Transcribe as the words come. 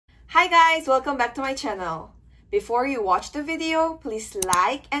Hi guys! Welcome back to my channel. Before you watch the video, please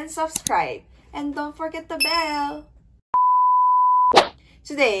like and subscribe. And don't forget the bell.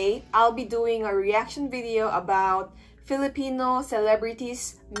 Today, I'll be doing a reaction video about Filipino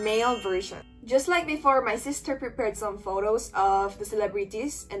celebrities' male version. Just like before, my sister prepared some photos of the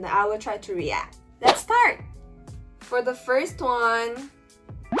celebrities and I will try to react. Let's start! For the first one,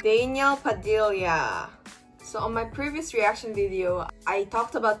 Daniel Padilla. So on my previous reaction video, I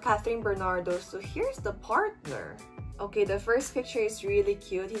talked about Catherine Bernardo, so here's the partner. Okay, the first picture is really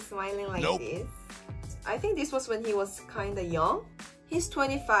cute. He's smiling like this. I think this was when he was kinda young. He's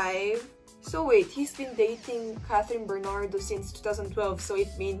 25. So wait, he's been dating Catherine Bernardo since 2012, so it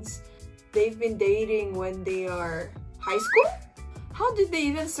means they've been dating when they are high school? How did they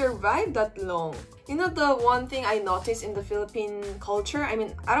even survive that long? You know, the one thing I noticed in the Philippine culture, I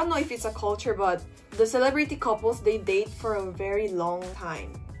mean, I don't know if it's a culture, but the celebrity couples, they date for a very long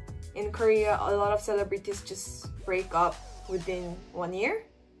time. In Korea, a lot of celebrities just break up within 1 year.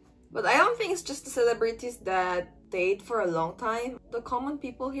 But I don't think it's just the celebrities that date for a long time. The common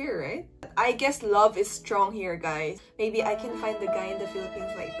people here, right? I guess love is strong here, guys. Maybe I can find the guy in the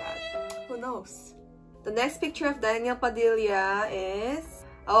Philippines like that. Who knows? The next picture of Daniel Padilla is...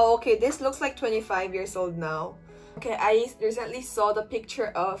 Oh, okay, this looks like 25 years old now. Okay, I recently saw the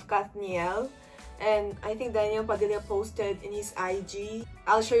picture of Kathniel, and I think Daniel Padilla posted in his IG.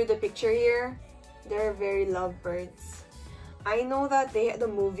 I'll show you the picture here. They're very lovebirds. I know that they had the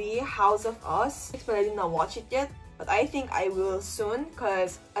movie House of Us, but I did not watch it yet. But I think I will soon,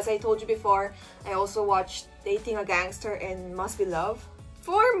 because as I told you before, I also watched Dating a Gangster and Must Be Love.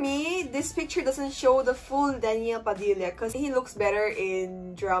 For me, this picture doesn't show the full Daniel Padilla because he looks better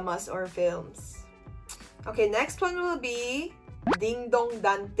in dramas or films. Okay, next one will be Ding Dong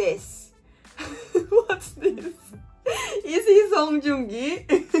Dantes. What's this? Is he Song Joong-gi?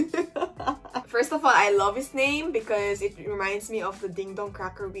 First of all, I love his name because it reminds me of the Ding Dong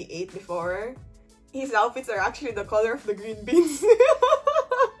cracker we ate before. His outfits are actually the color of the green beans.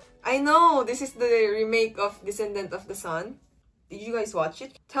 I know, this is the remake of Descendant of the Sun. Did you guys watch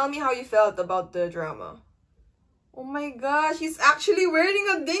it? Tell me how you felt about the drama. Oh my gosh, he's actually wearing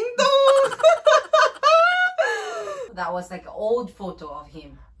a ding dong! That was like an old photo of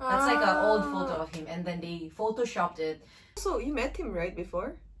him. That's like an old photo of him, and then they photoshopped it. So, you met him right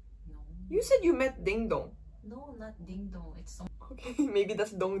before? No. You said you met Ding Dong. No, not Ding Dong. It's some... Okay, maybe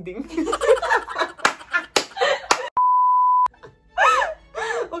that's Dong Ding.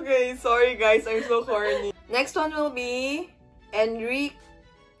 Okay, sorry guys, I'm so corny. Next one will be Enrique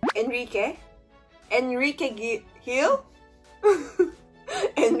Gil? Enrique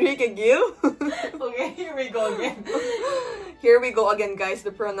Gil? Okay, here we go again. Here we go again, guys.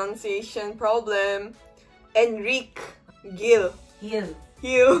 The pronunciation problem. Enrique Gil. Gil.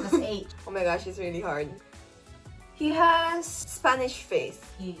 Gil. H. Oh my gosh, it's really hard. He has Spanish face.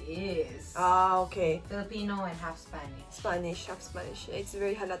 He is. Ah, okay. Filipino and half Spanish. Spanish, half Spanish. It's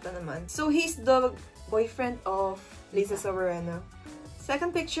very halata naman. So he's the boyfriend of Lisa Soberano.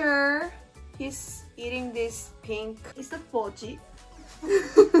 Second picture, he's eating this pink. Is that pochi?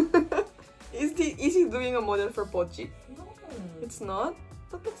 Is he doing a model for pochi? No. It's not?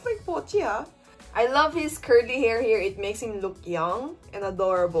 That looks like pochi, ah. I love his curly hair here. It makes him look young and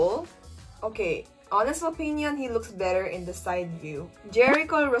adorable. Okay, honest opinion, he looks better in the side view.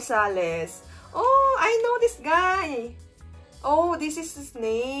 Jericho Rosales. Oh, I know this guy. Oh, this is his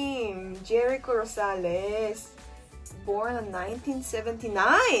name. Jericho Rosales. Born in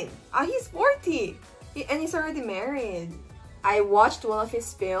 1979. Ah, he's 40. And he's already married. I watched one of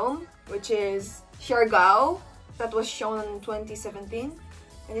his film, which is Siargao, that was shown in 2017.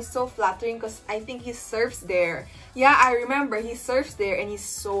 And it's so flattering because I think he surfs there. Yeah, I remember he surfs there and he's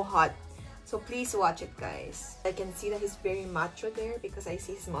so hot. So please watch it, guys. I can see that he's very macho there because I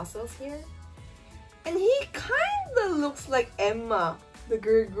see his muscles here. And he kinda looks like Emma. The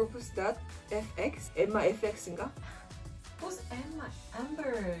girl group, who's that? FX? Emma FX nga? Who's Emma?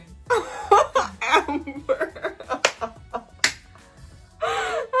 Amber. Amber.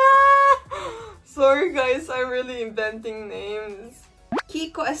 Sorry guys, I'm really inventing names.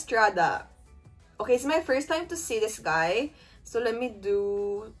 Kiko Estrada. Okay, it's my first time to see this guy. So let me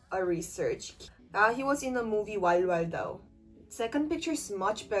do a research. He was in the movie Wild Wild Daw. Second picture is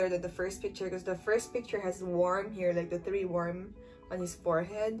much better than the first picture because the first picture has worm here, like the 3 worm on his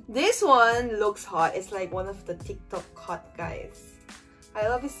forehead. This one looks hot. It's like one of the TikTok hot guys. I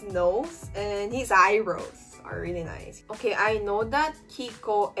love his nose and his eyebrows are really nice. Okay, I know that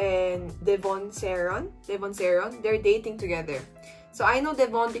Kiko and Devon Seron, they're dating together. So I know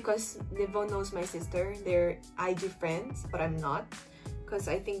Devon because Devon knows my sister. They're IG friends, but I'm not. because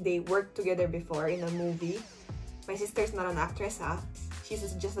I think they worked together before in a movie. My sister's not an actress, huh? She's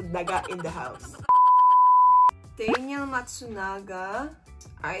just a daga in the house. Daniel Matsunaga,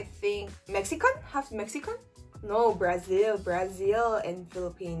 I think Mexican? Half Mexican? No, Brazil and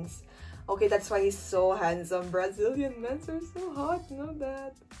Philippines. Okay, that's why he's so handsome. Brazilian men are so hot, you know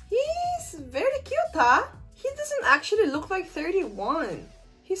that. He's very cute, huh? He doesn't actually look like 31.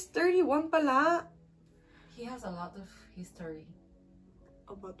 He's 31 pala. He has a lot of history.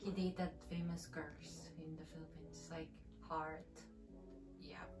 About He dated famous girls in the Philippines, like Heart.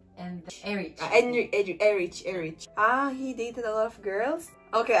 Yeah. And Erich. Erich. Ah, he dated a lot of girls?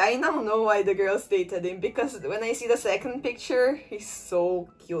 Okay, I now know why the girls dated him, because when I see the second picture, he's so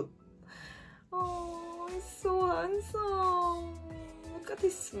cute. Oh, he's so handsome. Look at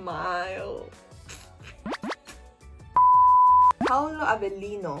his smile. Paulo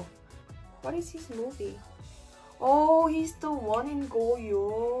Avellino. What is his movie? Oh, he's the one in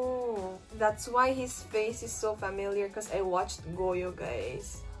Goyo. That's why his face is so familiar, because I watched Goyo,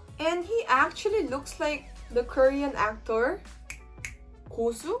 guys. And he actually looks like the Korean actor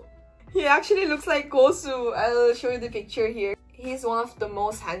Kosu. He actually looks like Kosu. I'll show you the picture here. He's one of the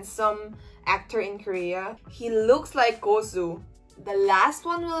most handsome actor in Korea. He looks like Kosu. The last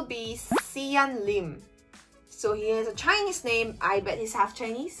one will be Sian Lim. So he has a Chinese name. I bet he's half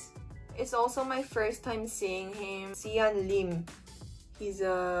Chinese. It's also my first time seeing him. Sian Lim. He's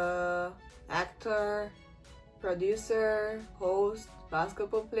a actor, producer, host,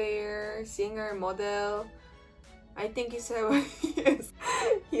 basketball player, singer, model. I think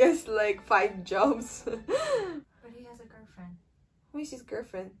he has like 5 jobs. But he has a girlfriend. Who is his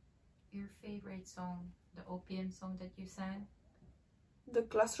girlfriend? Your favorite song, the OPM song that you sang? The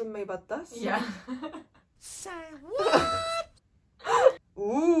Classroom May Batas? Yeah. What?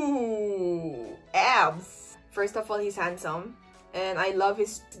 Ooh, abs. First of all, he's handsome. And I love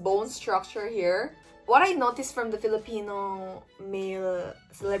his bone structure here. What I noticed from the Filipino male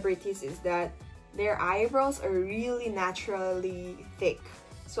celebrities is that their eyebrows are really naturally thick.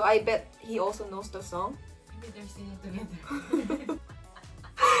 So I bet he also knows the song. Maybe they're singing together.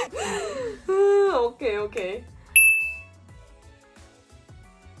 Okay.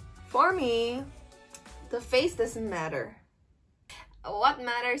 For me, the face doesn't matter. What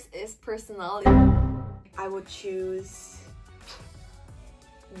matters is personality. I would choose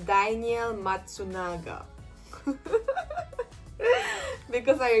Daniel Matsunaga.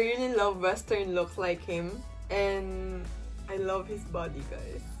 Because I really love Western looks like him. And I love his body,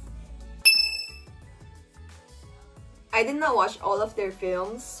 guys. I did not watch all of their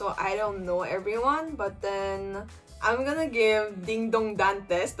films, so I don't know everyone. But then I'm gonna give Ding Dong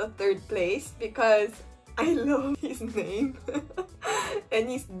Dantes the 3rd place because I love his name and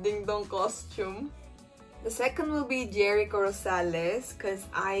his Ding Dong costume. The second will be Jericho Rosales because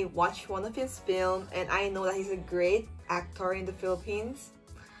I watched one of his films and I know that he's a great actor in the Philippines.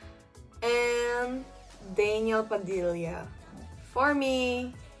 And Daniel Padilla. For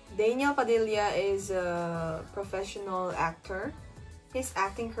me, Daniel Padilla is a professional actor. His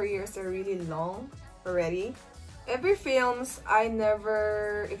acting careers are really long already. Every films, I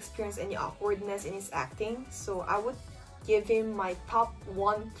never experienced any awkwardness in his acting, so I would give him my top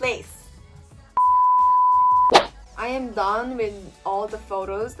 1 place. I am done with all the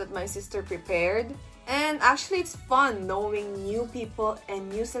photos that my sister prepared. And actually, it's fun knowing new people and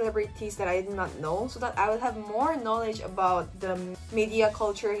new celebrities that I did not know, so that I will have more knowledge about the media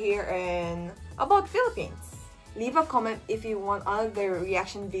culture here and about Philippines. Leave a comment if you want another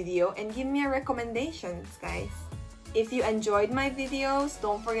reaction video and give me a recommendations, guys. If you enjoyed my videos,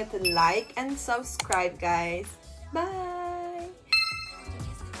 don't forget to like and subscribe, guys. Bye!